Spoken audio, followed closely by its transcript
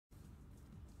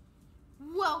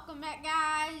Welcome back,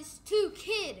 guys, to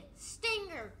Kid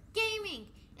Stinger Gaming.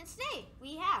 And today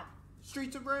we have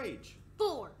Streets of Rage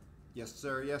 4. Yes,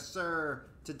 sir. Yes, sir.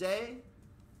 Today,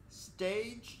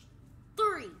 stage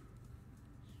 3.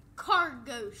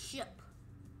 Cargo ship.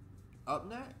 up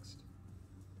next.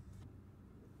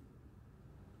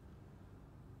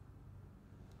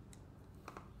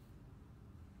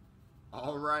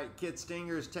 All right, Kid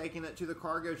Stinger's taking it to the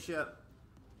cargo ship.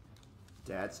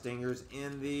 Dad Stinger's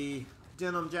in the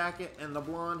denim jacket and the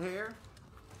blonde hair.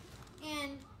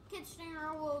 And Kid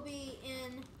Stinger will be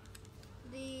in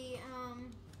the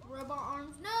robot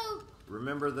arms. No!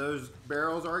 Remember, those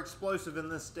barrels are explosive in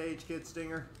this stage, Kid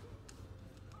Stinger.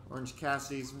 Orange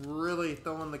Cassidy's really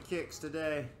throwing the kicks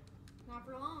today. Not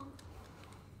for long.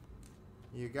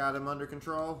 You got him under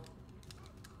control?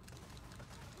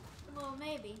 Well,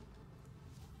 maybe.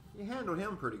 You handled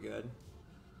him pretty good.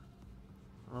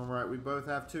 Alright, we both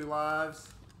have 2 lives.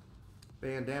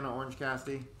 Bandana, Orange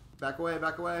Cassidy. Back away,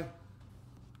 back away.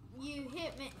 You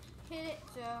hit it,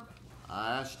 so...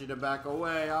 I asked you to back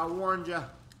away. I warned you.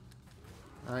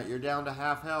 Alright, you're down to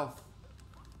half health.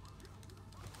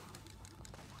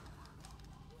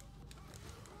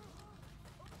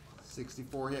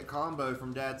 $64 hit combo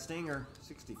from Dad Stinger.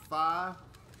 65,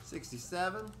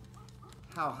 67.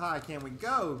 How high can we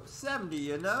go? 70,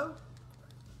 you know?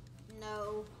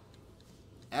 No.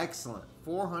 Excellent.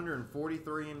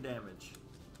 443 in damage.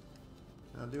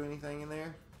 Can I do anything in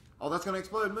there? Oh, that's going to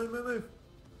explode. Move, move, move.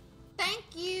 Thank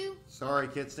you. Sorry,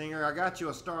 Kid Stinger. I got you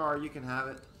a star. You can have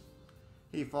it.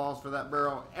 He falls for that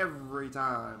barrel every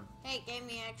time. Hey, it gave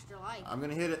me extra life. I'm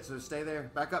going to hit it, so stay there.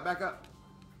 Back up, back up.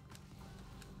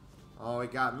 Oh,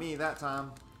 it got me that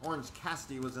time. Orange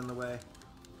Cassidy was in the way.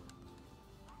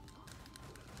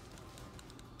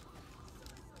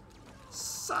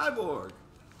 Cyborg.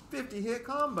 50 hit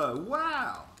combo.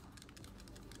 Wow.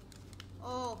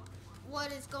 Oh,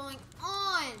 what is going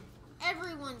on?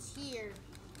 Everyone's here.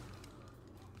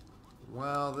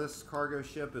 Well, this cargo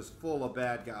ship is full of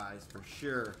bad guys, for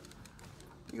sure.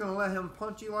 You gonna let him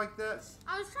punch you like this?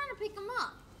 I was trying to pick him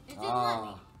up. It didn't let me.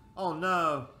 Oh,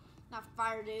 no. Not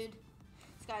fire, dude.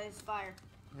 This guy is fire.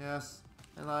 Yes,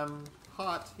 and I'm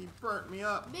hot. He burnt me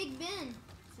up. Big Ben.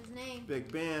 That's his name. Big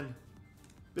Ben.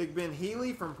 Big Ben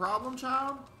Healy from Problem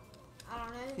Child? I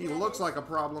don't know. He looks like a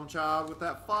problem child with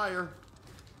that fire.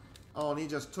 Oh, and he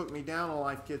just took me down a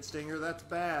life, Kid Stinger. That's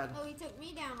bad. Oh, he took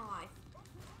me down a life.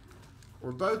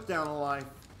 We're both down a life.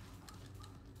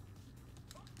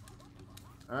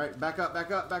 Alright, back up,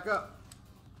 back up, back up.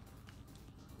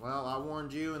 Well, I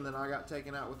warned you, and then I got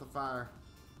taken out with the fire.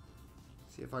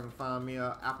 See if I can find me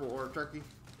an apple or a turkey.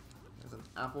 There's an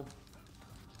apple.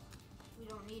 We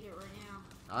don't need it right now.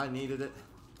 I needed it.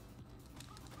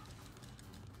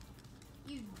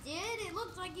 You did? It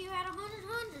looks like you had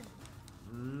 100.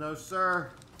 No, sir.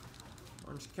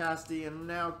 Orange Cassidy, and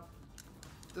now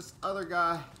this other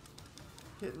guy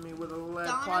hitting me with a lead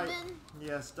pipe. Donovan?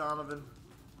 Yes, Donovan.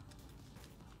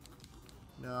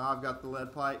 No, I've got the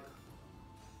lead pipe.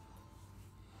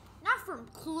 Not from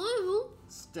Clue.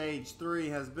 Stage 3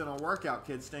 has been a workout,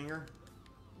 Kid Stinger.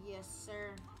 Yes,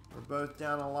 sir. We're both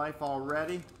down a life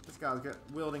already. This guy's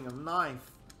wielding a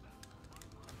knife.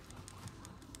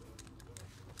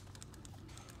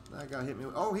 That guy hit me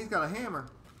with... Oh, he's got a hammer.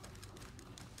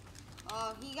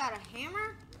 Oh, he got a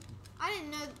hammer? I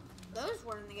didn't know those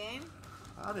were in the game.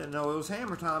 I didn't know it was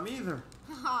hammer time either.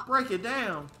 Break it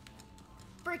down.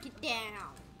 Break it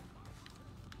down.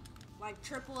 Like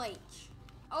Triple H.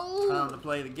 Oh! Time to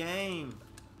play the game.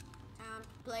 Time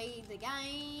to play the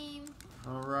game.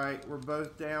 Alright, we're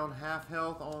both down half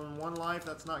health on 1 life.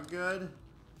 That's not good.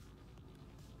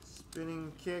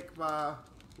 Spinning kick by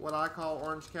what I call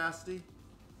Orange Cassidy.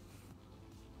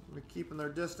 They're keeping their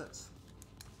distance.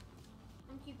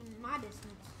 I'm keeping my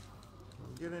distance.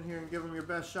 Get in here and give them your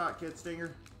best shot, Kid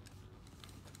Stinger.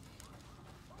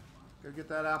 Go get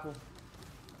that apple.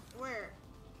 Where?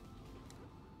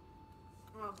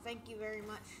 Oh, thank you very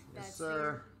much. Yes,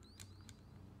 sir.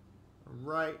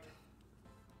 Right.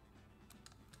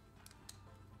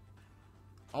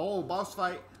 Oh, boss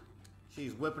fight.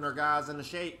 She's whipping her guys into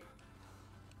shape.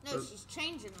 No, she's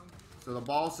changing them. So the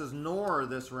boss is Nora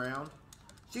this round.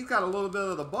 She's got a little bit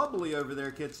of the bubbly over there,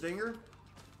 Kid Stinger.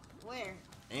 Where?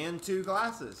 And 2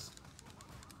 glasses.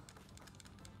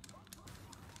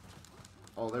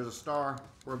 Oh, there's a star.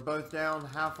 We're both down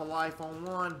half a life on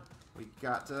 1. We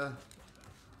got to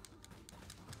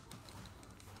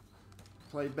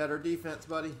play better defense,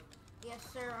 buddy. Yes,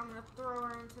 sir. I'm going to throw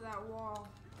her into that wall.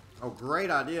 Oh, great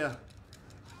idea.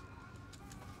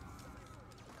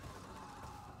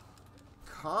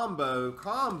 Combo,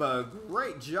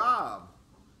 great job.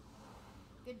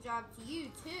 Good job to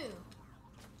you, too.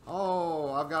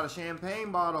 Oh, I've got a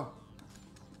champagne bottle.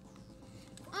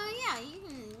 Oh, yeah, you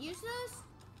can use those?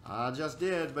 I just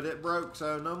did, but it broke,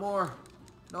 so no more.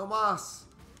 No mas.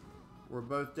 We're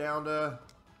both down to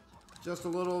just a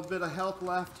little bit of health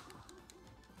left.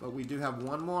 But we do have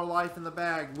one more life in the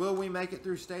bag. Will we make it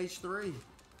through stage 3?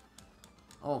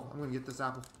 Oh, I'm going to get this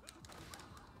apple.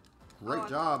 Great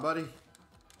job, buddy.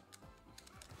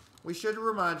 We should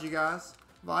remind you guys,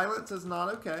 violence is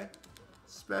not okay.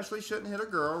 Especially shouldn't hit a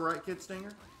girl, right, Kid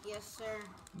Stinger? Yes, sir.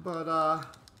 But,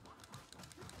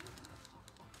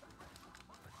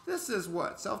 this is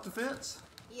what, self-defense?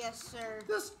 Yes, sir.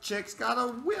 This chick's got a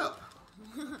whip.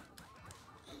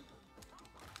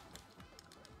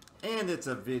 And it's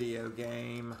a video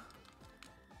game.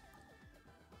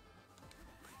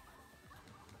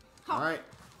 Huh. Alright,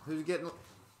 who's getting...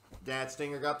 Dad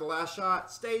Stinger got the last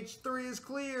shot. Stage 3 is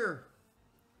clear.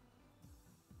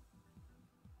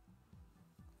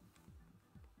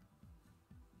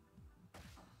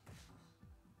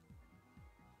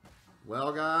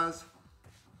 Well, guys,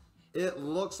 it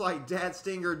looks like Dad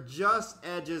Stinger just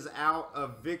edges out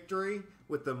of victory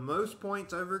with the most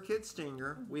points over Kid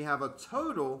Stinger. We have a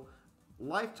total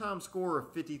lifetime score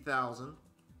of 50,000.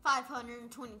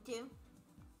 522.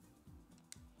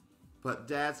 But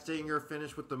Dad Stinger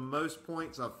finished with the most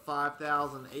points of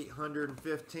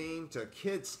 5,815 to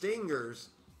Kid Stinger's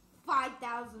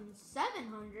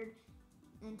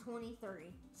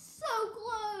 5,723. So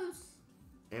close.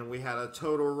 And we had a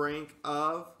total rank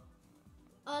of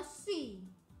A C.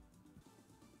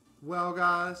 Well,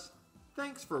 guys,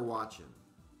 thanks for watching.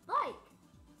 Like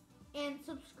and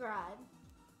subscribe.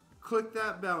 Click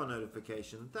that bell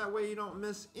notification. That way you don't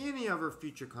miss any of our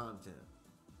future content.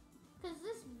 Because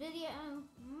this video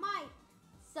might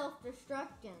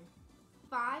self-destruct in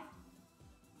 5,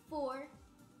 4,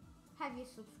 have you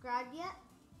subscribed yet?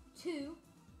 2,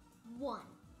 1.